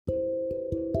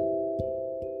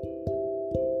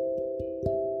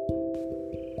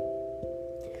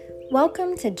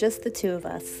Welcome to Just the Two of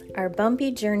Us, our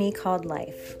bumpy journey called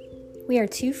life. We are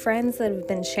two friends that have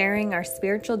been sharing our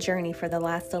spiritual journey for the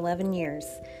last 11 years.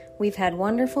 We've had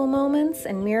wonderful moments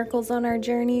and miracles on our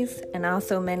journeys, and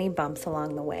also many bumps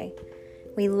along the way.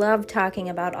 We love talking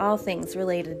about all things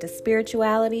related to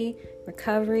spirituality,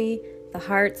 recovery, the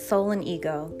heart, soul, and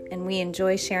ego, and we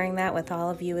enjoy sharing that with all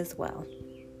of you as well.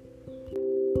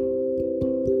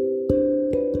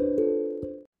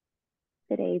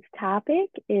 Today's topic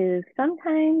is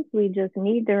sometimes we just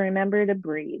need to remember to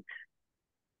breathe.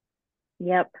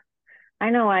 Yep.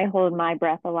 I know I hold my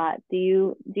breath a lot. Do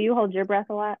you hold your breath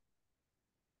a lot?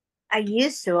 I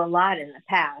used to a lot in the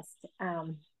past. I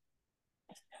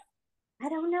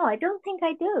don't know. I don't think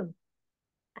I do.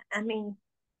 I mean,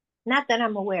 not that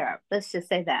I'm aware of. Let's just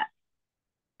say that.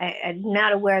 I'm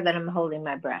not aware that I'm holding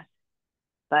my breath.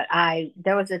 But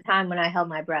there was a time when I held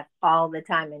my breath all the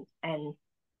time, and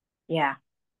yeah,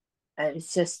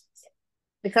 it's just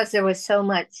because there was so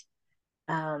much.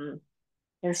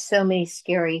 There's so many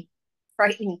scary,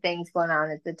 frightening things going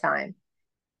on at the time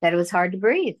that it was hard to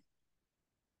breathe.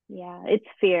 Yeah, it's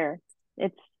fear.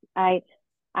 It's I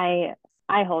I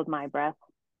I hold my breath.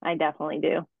 I definitely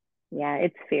do. Yeah,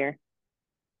 it's fear.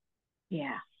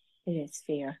 Yeah, it is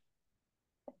fear.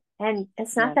 And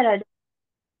it's Yeah. not that I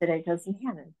today because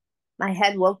man, my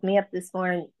head woke me up this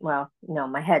morning. Well, no,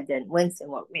 my head didn't. Winston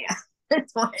woke me up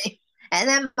this morning, and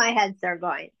then my head started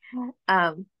going.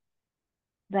 Um,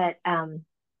 but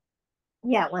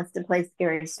yeah, it wants to play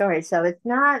scary stories. So it's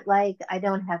not like I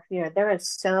don't have fear. There are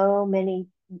so many.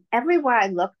 Everywhere I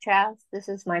look, Chaz, this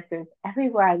is my truth.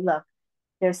 Everywhere I look,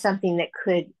 there's something that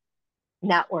could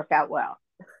not work out well.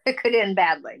 It could end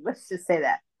badly. Let's just say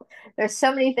that. There's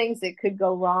so many things that could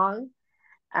go wrong.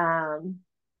 Um,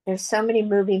 there's so many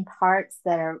moving parts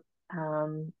that are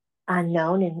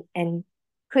unknown and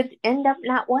could end up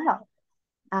not well.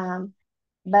 Um,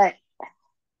 but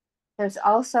there's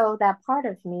also that part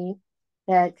of me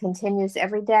that continues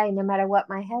every day, no matter what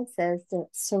my head says, to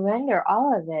surrender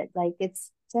all of it. Like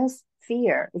it's just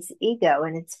fear, it's ego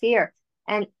and it's fear.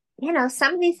 And,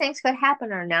 some of these things could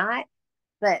happen or not,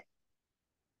 but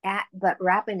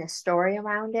wrapping a story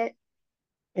around it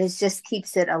is just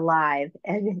keeps it alive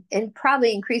and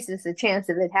probably increases the chance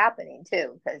of it happening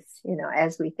too, because,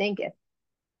 as we think it.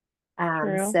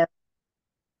 True. So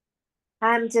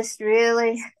I'm just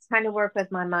really trying to work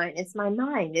with my mind. It's my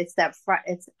mind. It's that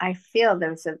I feel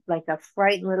there's like a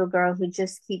frightened little girl who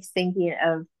just keeps thinking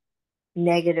of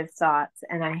negative thoughts,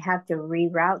 and I have to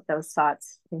reroute those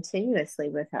thoughts continuously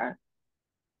with her.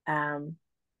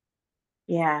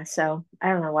 Yeah, so I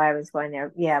don't know why I was going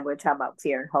there. Yeah, we're talking about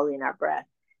fear and holding our breath.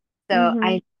 So Mm-hmm.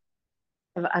 I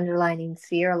have underlining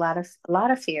fear, a lot of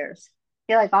fears.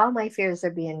 I feel like all my fears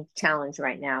are being challenged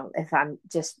right now, if I'm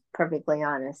just perfectly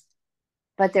honest.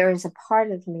 But there is a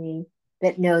part of me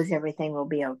that knows everything will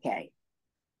be okay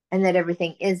and that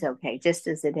everything is okay, just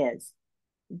as it is.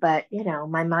 But,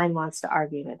 my mind wants to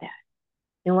argue with that.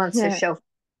 It wants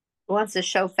to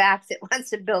show facts. It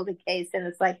wants to build a case. And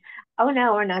it's like, oh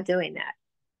no, we're not doing that.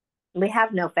 We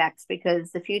have no facts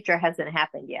because the future hasn't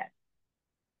happened yet.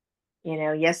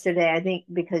 Yesterday, I think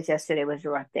because yesterday was a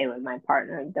rough day with my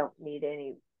partner, I don't need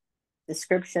any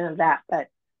description of that, but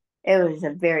it was a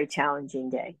very challenging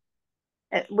day.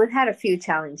 We've had a few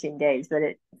challenging days, but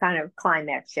it kind of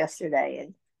climaxed yesterday,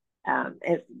 and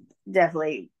it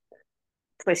definitely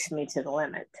pushed me to the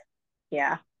limit.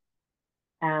 Yeah.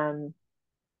 Um,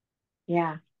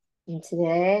 yeah. And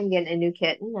today I'm getting a new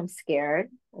kitten. I'm scared.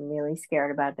 I'm really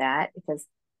scared about that because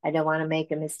I don't want to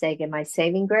make a mistake in my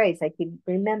saving grace. I keep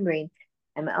remembering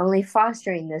I'm only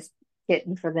fostering this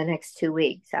kitten for the next 2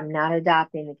 weeks. I'm not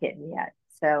adopting the kitten yet.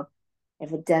 So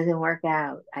if it doesn't work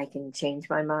out, I can change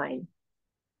my mind.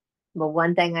 But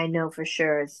one thing I know for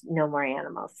sure is no more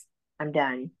animals. I'm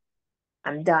done.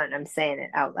 I'm done. I'm saying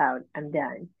it out loud. I'm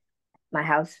done. My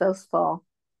house feels full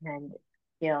and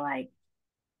feel like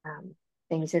um,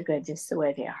 things are good just the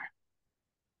way they are.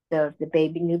 So if the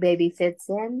new baby fits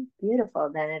in, beautiful.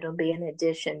 Then it'll be an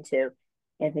addition to.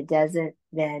 If it doesn't,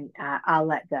 then I'll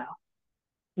let go.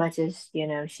 Much as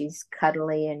she's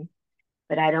cuddly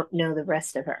but I don't know the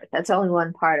rest of her. That's only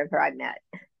one part of her I met.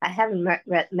 I haven't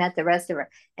met the rest of her,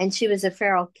 and she was a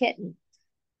feral kitten,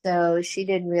 so she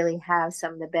didn't really have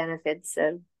some of the benefits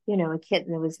of a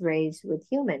kitten that was raised with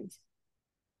humans,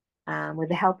 with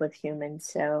the help of humans.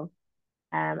 So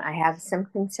I have some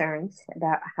concerns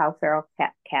about how feral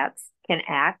cats can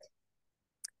act.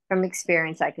 From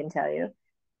experience, I can tell you.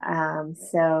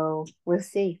 So we'll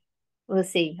see. We'll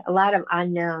see. A lot of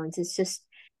unknowns. It's just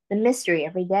the mystery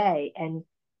every day and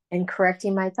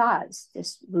correcting my thoughts,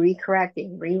 just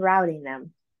recorrecting, rerouting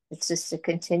them. It's just a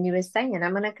continuous thing, and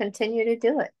I'm going to continue to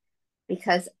do it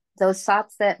because those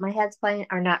thoughts that my head's playing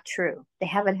are not true. They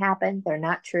haven't happened. They're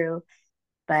not true,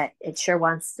 but it sure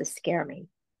wants to scare me.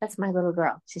 That's my little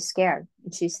girl. She's scared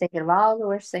and she's thinking of all the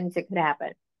worst things that could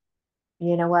happen.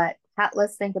 You know what?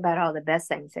 Let's think about all the best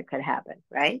things that could happen,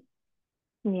 right?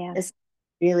 Yeah. This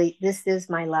this is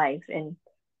my life. And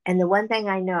the one thing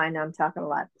I know I'm talking a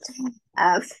lot,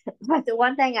 but the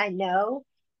one thing I know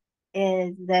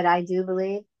is that I do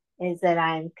believe is that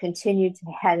I'm continued to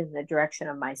head in the direction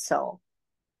of my soul.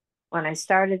 When I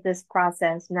started this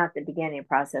process, not the beginning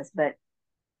process, but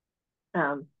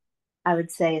um, I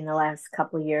would say in the last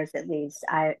couple of years at least,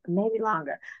 I maybe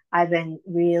longer, I've been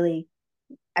really,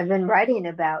 I've been writing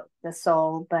about the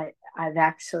soul, but I've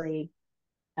actually,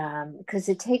 because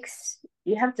it takes,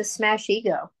 you have to smash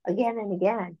ego again and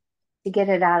again to get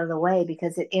it out of the way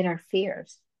because it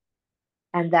interferes.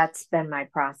 And that's been my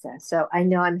process. So I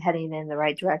know I'm heading in the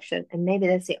right direction. And maybe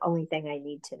that's the only thing I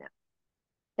need to know.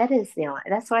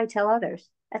 That's what I tell others.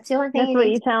 That's the only thing That's you what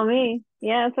need you to, tell me.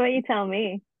 Yeah, that's what you tell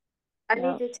me. I need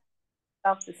Yep. to tell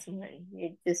myself this morning.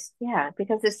 You just, yeah,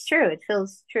 because it's true. It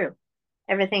feels true.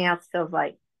 Everything else feels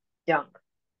like junk.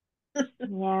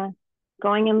 Yeah.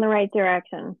 Going in the right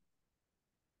direction.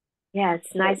 Yeah,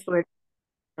 it's Good. nice we're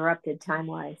interrupted time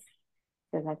wise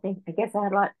because I guess I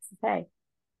had a lot to say.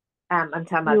 I'm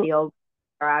talking about You the old,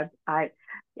 or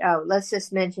oh, let's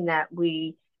just mention that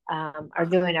we are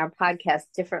doing our podcast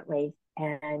differently.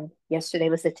 And yesterday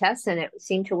was a test and it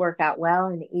seemed to work out well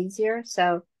and easier.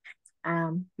 So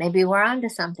maybe we're on to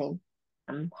something.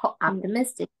 I'm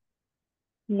optimistic.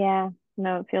 Yeah.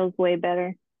 No, it feels way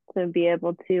better to be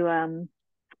able to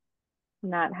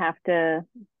not have to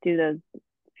do those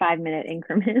 5 minute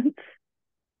increments.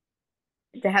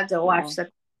 To have to Yeah. watch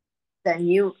then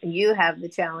you have the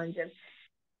challenge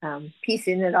of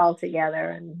piecing it all together.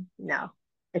 And no,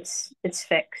 it's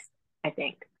fixed, I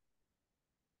think.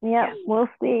 Yep, Yeah. we'll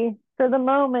see. For the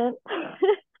moment.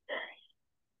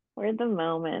 For the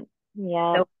moment.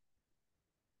 Yeah. So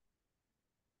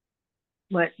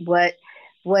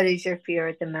what is your fear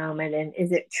at the moment? And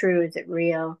is it true? Is it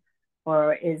real?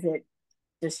 Or is it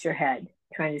just your head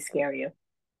trying to scare you?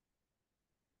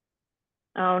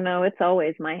 Oh no, it's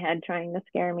always my head trying to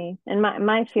scare me. And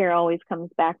my fear always comes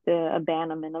back to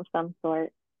abandonment of some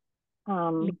sort.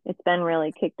 It's been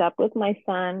really kicked up with my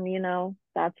son,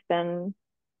 that's been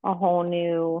a whole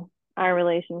new, our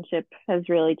relationship has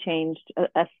really changed,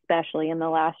 especially in the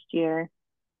last year.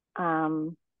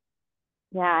 Um,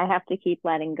 yeah, I have to keep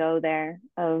letting go there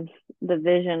of the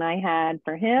vision I had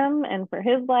for him and for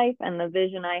his life and the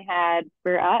vision I had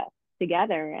for us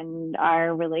together and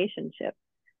our relationship.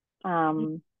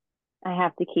 Um, I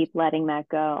have to keep letting that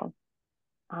go.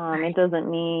 It Right. doesn't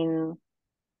mean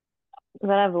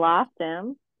that I've lost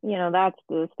him. That's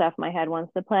the stuff my head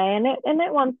wants to play, and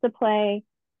it wants to play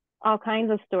all kinds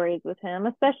of stories with him,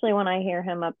 especially when I hear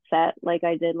him upset, like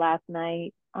I did last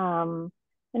night. And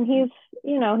he's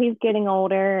getting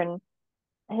older, and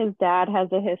his dad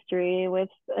has a history with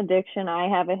addiction. I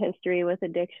have a history with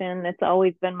addiction. It's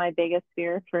always been my biggest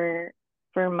fear for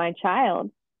my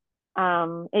child.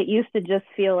 It used to just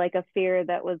feel like a fear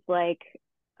that was like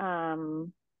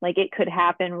it could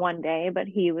happen one day, but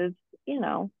he was, you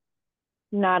know,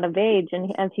 not of age.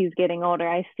 And as he's getting older,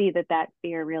 I see that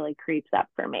fear really creeps up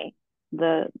for me.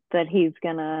 That he's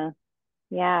gonna,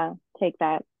 yeah, take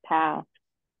that path.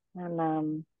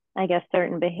 And I guess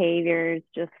certain behaviors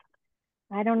just,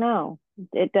 I don't know.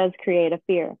 It does create a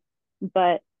fear.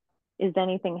 But is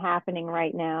anything happening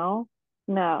right now?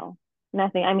 No,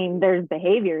 nothing. I mean, there's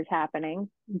behaviors happening,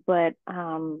 but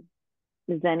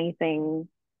is anything,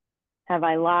 have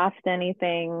I lost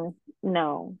anything?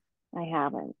 No, I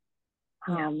haven't.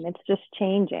 Yeah. It's just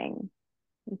changing.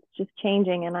 It's just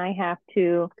changing, and That's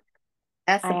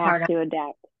I the have part to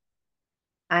adapt.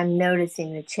 I'm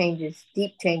noticing the changes,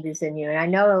 deep changes in you. And I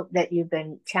know that you've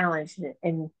been challenged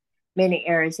in many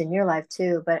areas in your life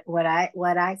too. But what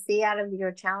I see out of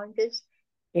your challenges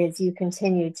is you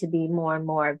continue to be more and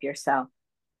more of yourself.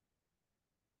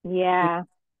 Yeah.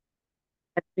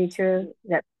 That be true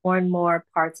that more and more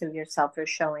parts of yourself are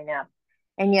showing up.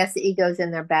 And yes, the ego's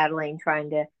in there battling,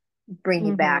 trying to bring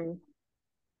you back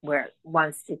Mm-hmm. where it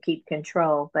wants to keep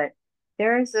control. But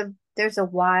there's a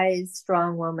wise,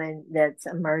 strong woman that's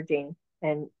emerging,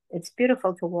 and it's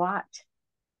beautiful to watch.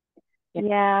 Yeah.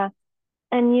 Yeah.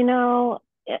 And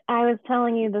I was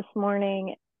telling you this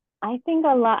morning, I think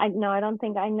a lot, no, I don't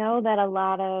think, I know that a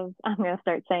lot of, I'm going to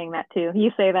start saying that too.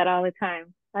 You say that all the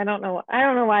time. I don't know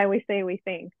why we say we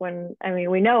think when, I mean,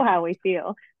 we know how we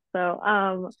feel.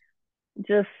 So,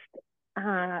 just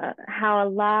how a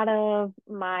lot of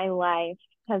my life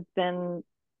has been,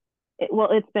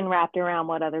 it's been wrapped around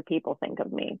what other people think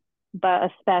of me,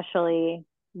 but especially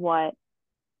what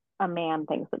a man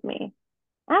thinks of me.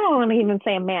 I don't want to even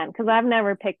say a man because I've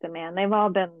never picked a man. They've all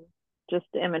been just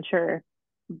immature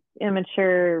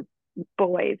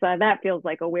boys. That feels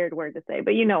like a weird word to say,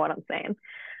 but you know what I'm saying.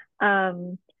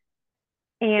 Um,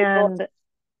 and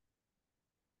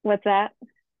what's that?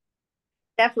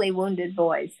 Definitely wounded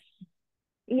boys.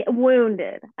 Yeah,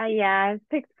 wounded. Yeah, I've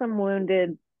picked some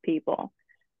wounded people,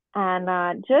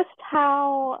 and just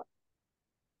how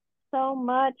so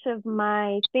much of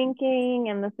my thinking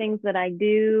and the things that I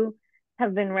do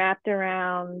have been wrapped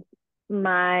around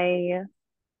my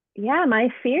my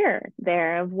fear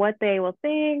there of what they will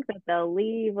think, that they'll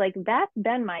leave. Like that's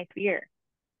been my fear.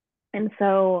 And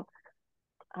so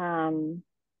um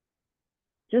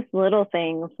just little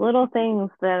things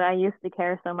that I used to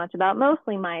care so much about,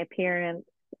 mostly my appearance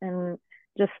and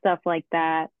just stuff like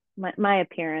that. My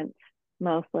appearance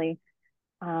mostly.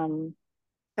 Um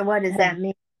So what does have, that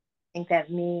mean? I think that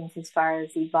means as far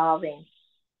as evolving.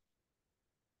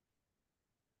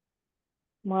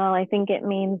 well, I think it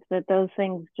means that those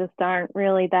things just aren't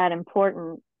really that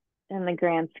important in the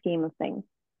grand scheme of things.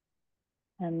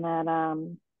 And that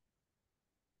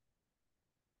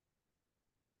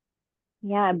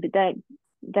but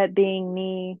that being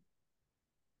me,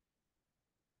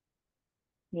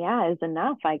 is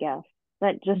enough, I guess.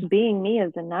 That just being me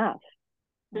is enough,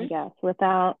 I Mhm. guess,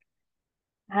 without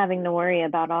having to worry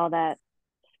about all that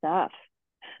stuff.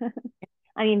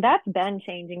 I mean, that's been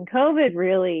changing. COVID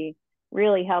really,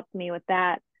 really helped me with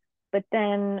that. But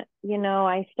then,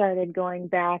 I started going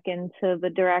back into the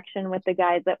direction with the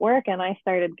guys at work and I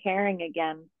started caring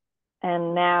again.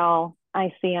 And now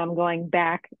I see I'm going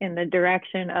back in the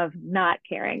direction of not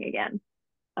caring again.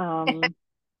 Um,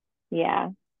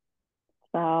 yeah.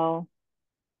 So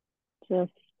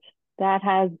just that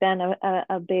has been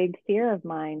a big fear of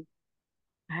mine.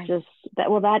 Right. Just that,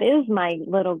 well, that is my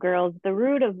little girls. The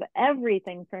root of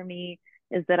everything for me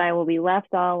is that I will be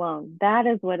left all alone. That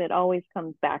is what it always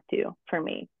comes back to for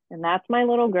me. And that's my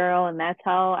little girl. And that's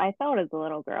how I felt as a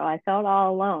little girl. I felt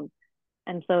all alone.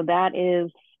 And so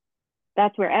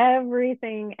that's where every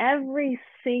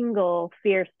single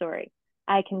fear story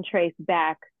I can trace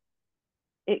back,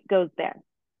 it goes there.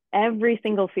 Every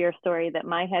single fear story that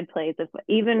my head plays,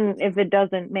 even if it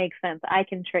doesn't make sense, I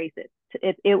can trace it.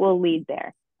 It will lead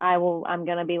there. I'm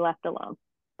gonna be left alone.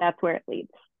 That's where it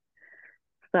leads.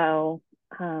 So,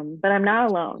 but I'm not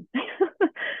alone.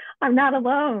 I'm not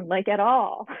alone, like at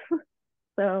all.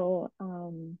 So,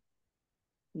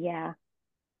 yeah.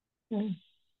 Mm.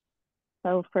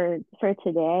 So for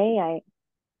today, I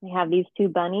have these two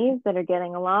bunnies that are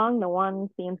getting along. The one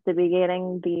seems to be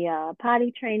getting the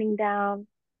potty training down.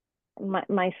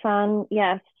 My son,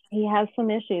 yes, he has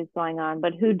some issues going on,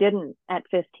 but who didn't at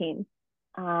 15?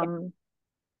 Um,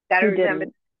 Got to who remember,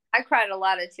 didn't? I cried a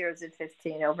lot of tears at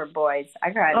 15 over boys.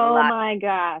 I cried a Oh lot. my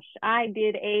gosh, I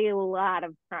did a lot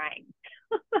of crying.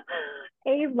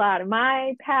 A lot.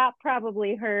 My pap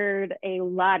probably heard a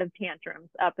lot of tantrums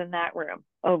up in that room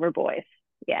over boys.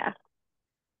 Yeah.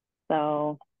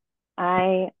 So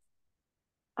I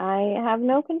I have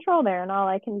no control there, and all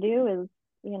I can do is,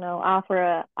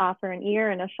 offer an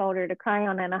ear and a shoulder to cry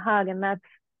on and a hug, and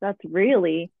that's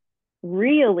really,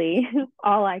 really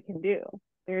all I can do.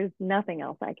 There's nothing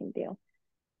else I can do.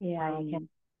 Yeah, you can.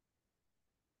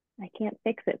 I can't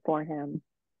fix it for him.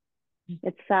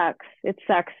 It sucks. It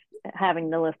sucks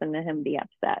having to listen to him be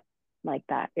upset like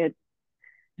that. It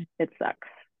sucks.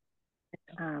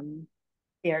 Um,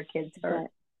 See our kids hurt.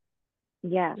 but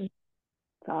yeah, it's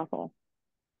awful.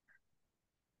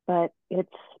 But it's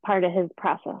part of his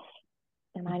process,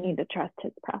 and I need to trust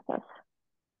his process.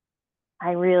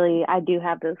 I do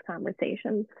have those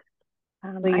conversations.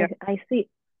 Well, I see.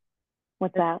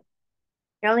 What's that?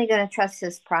 you're only going to trust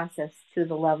this process to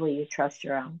the level you trust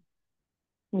your own.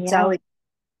 It's Yeah. always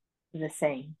the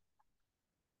same.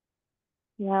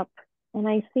 Yep. And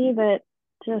I see that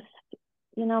just,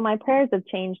 my prayers have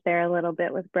changed there a little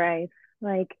bit with Bryce.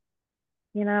 Like,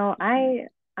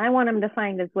 I want him to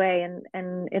find his way,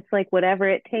 and it's like whatever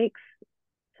it takes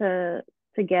to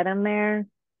get him there,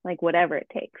 like whatever it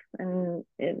takes. And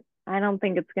I don't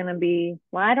think it's going to be,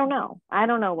 well, I don't know. I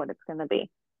don't know what it's going to be,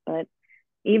 but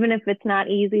even if it's not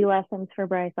easy lessons for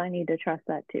Bryce, I need to trust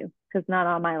that too, because not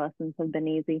all my lessons have been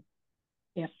easy.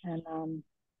 Yeah. And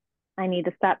I need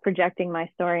to stop projecting my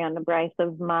story onto Bryce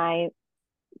of my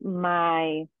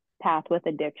path with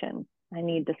addiction. I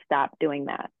need to stop doing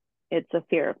that. It's a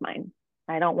fear of mine.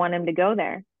 I don't want him to go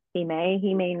there. He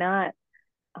may not.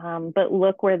 But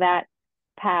look where that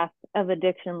path of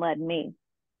addiction led me.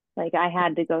 Like, I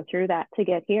had to go through that to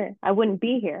get here. I wouldn't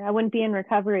be here. I wouldn't be in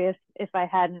recovery if I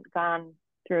hadn't gone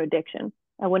through addiction.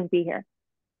 I wouldn't be here.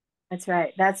 That's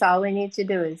right. That's all we need to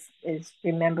do is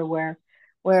remember where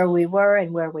we were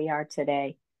and where we are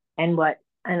today, and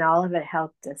all of it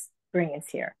helped us bring us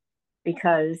here.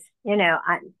 Because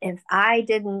if I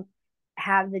didn't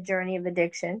have the journey of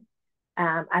addiction,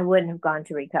 I wouldn't have gone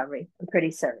to recovery. I'm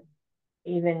pretty certain.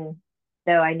 Even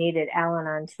though I needed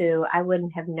Al-Anon too, I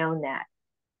wouldn't have known that.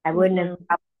 I wouldn't have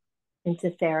gone into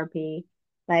therapy.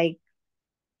 Like,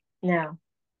 no.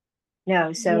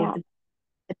 So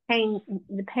the pain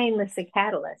was the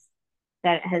catalyst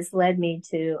that has led me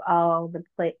to all the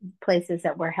places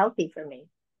that were healthy for me.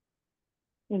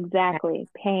 Exactly.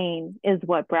 Pain is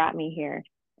what brought me here.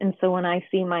 And so when I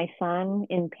see my son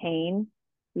in pain,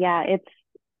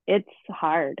 it's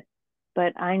hard,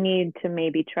 but I need to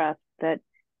maybe trust that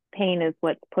pain is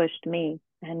what's pushed me.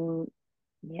 And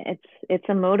it's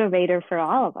a motivator for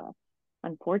all of us,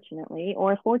 unfortunately,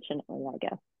 or fortunately, I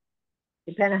guess.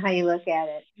 Depending on how you look at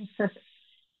it.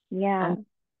 Yeah.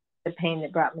 The pain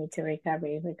that brought me to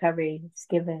recovery. Recovery it's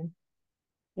given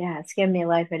me a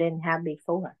life I didn't have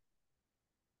before.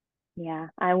 Yeah,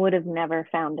 I would have never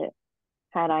found it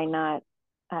had I not.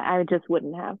 I just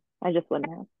wouldn't have.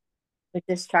 We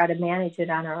just try to manage it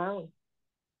on our own.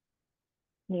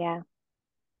 Yeah.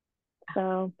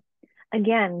 So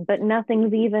again, but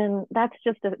nothing's even. That's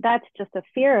just a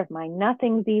fear of mine.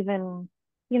 Nothing's even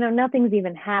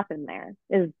happened there.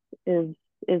 Is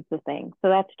the thing. So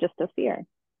that's just a fear.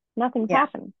 Nothing's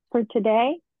happened for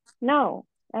today. No,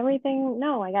 everything.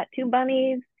 No, I got 2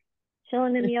 bunnies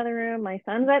chilling in the other room. My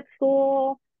son's at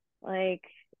school. Like,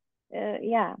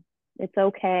 it's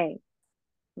okay.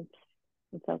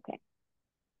 It's okay.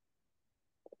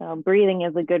 So breathing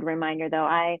is a good reminder, though.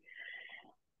 I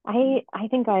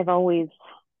think I've always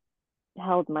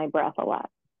held my breath a lot.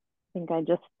 I think I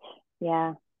just,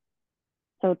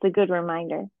 So it's a good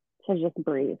reminder to just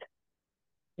breathe.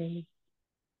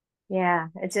 Yeah,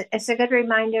 it's a good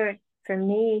reminder for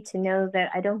me to know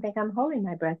that I don't think I'm holding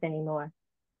my breath anymore.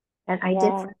 And I did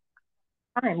for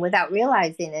time without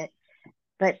realizing it.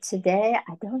 But today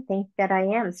I don't think that I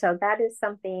am. So that is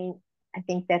something I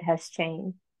think that has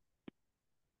changed.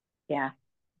 Yeah.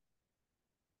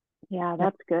 Yeah,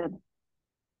 that's good.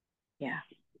 Yeah.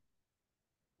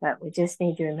 But we just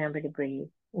need to remember to breathe.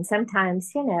 And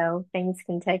sometimes, things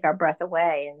can take our breath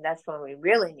away, and that's when we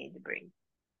really need to breathe.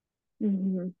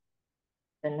 Mm-hmm.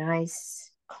 A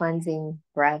nice cleansing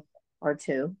breath or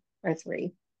 2 or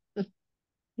 3.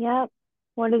 Yep.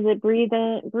 What is it? Breathe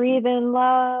in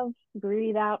love,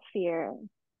 breathe out fear.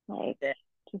 Like,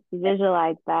 just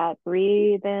visualize that.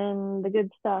 Breathe in the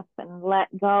good stuff and let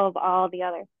go of all the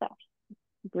other stuff.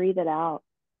 Breathe it out.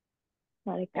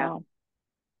 Let it go.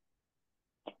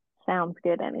 Sounds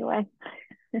good anyway.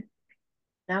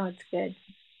 No, it's good.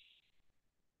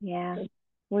 Yeah.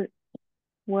 What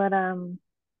are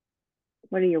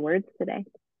your words today?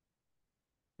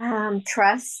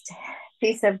 Trust,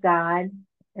 peace of God,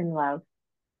 and love.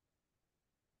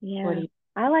 Yeah.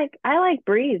 I like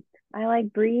breathe. I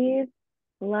like breathe,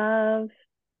 love,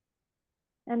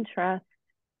 and trust.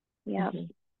 Yep.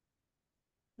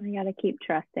 I gotta keep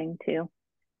trusting too.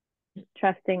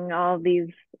 Trusting all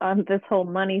these on this whole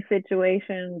money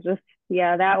situation. Just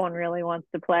that one really wants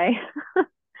to play.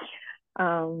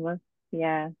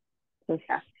 Just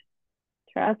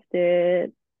trust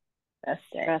it.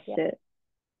 Trust it.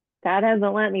 God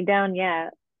hasn't let me down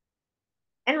yet.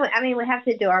 And we have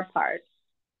to do our part,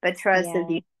 but trust that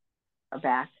you are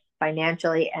back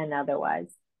financially and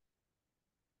otherwise.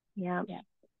 Yeah.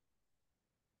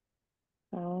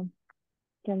 So,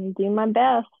 gonna do my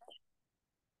best.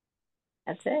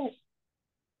 That's it.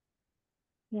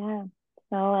 Yeah.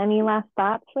 So, any last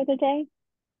thoughts for the day?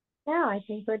 No, I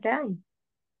think we're done.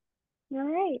 All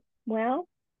right. Well,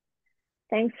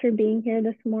 thanks for being here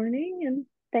this morning, and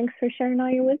thanks for sharing all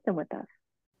your wisdom with us.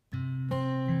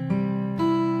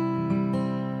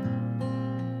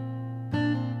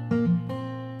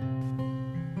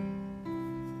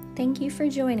 Thank you for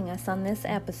joining us on this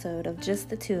episode of Just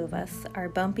the Two of Us, our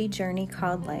bumpy journey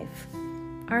called life.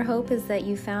 Our hope is that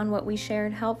you found what we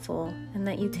shared helpful and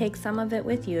that you take some of it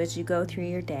with you as you go through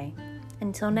your day.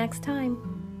 Until next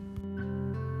time.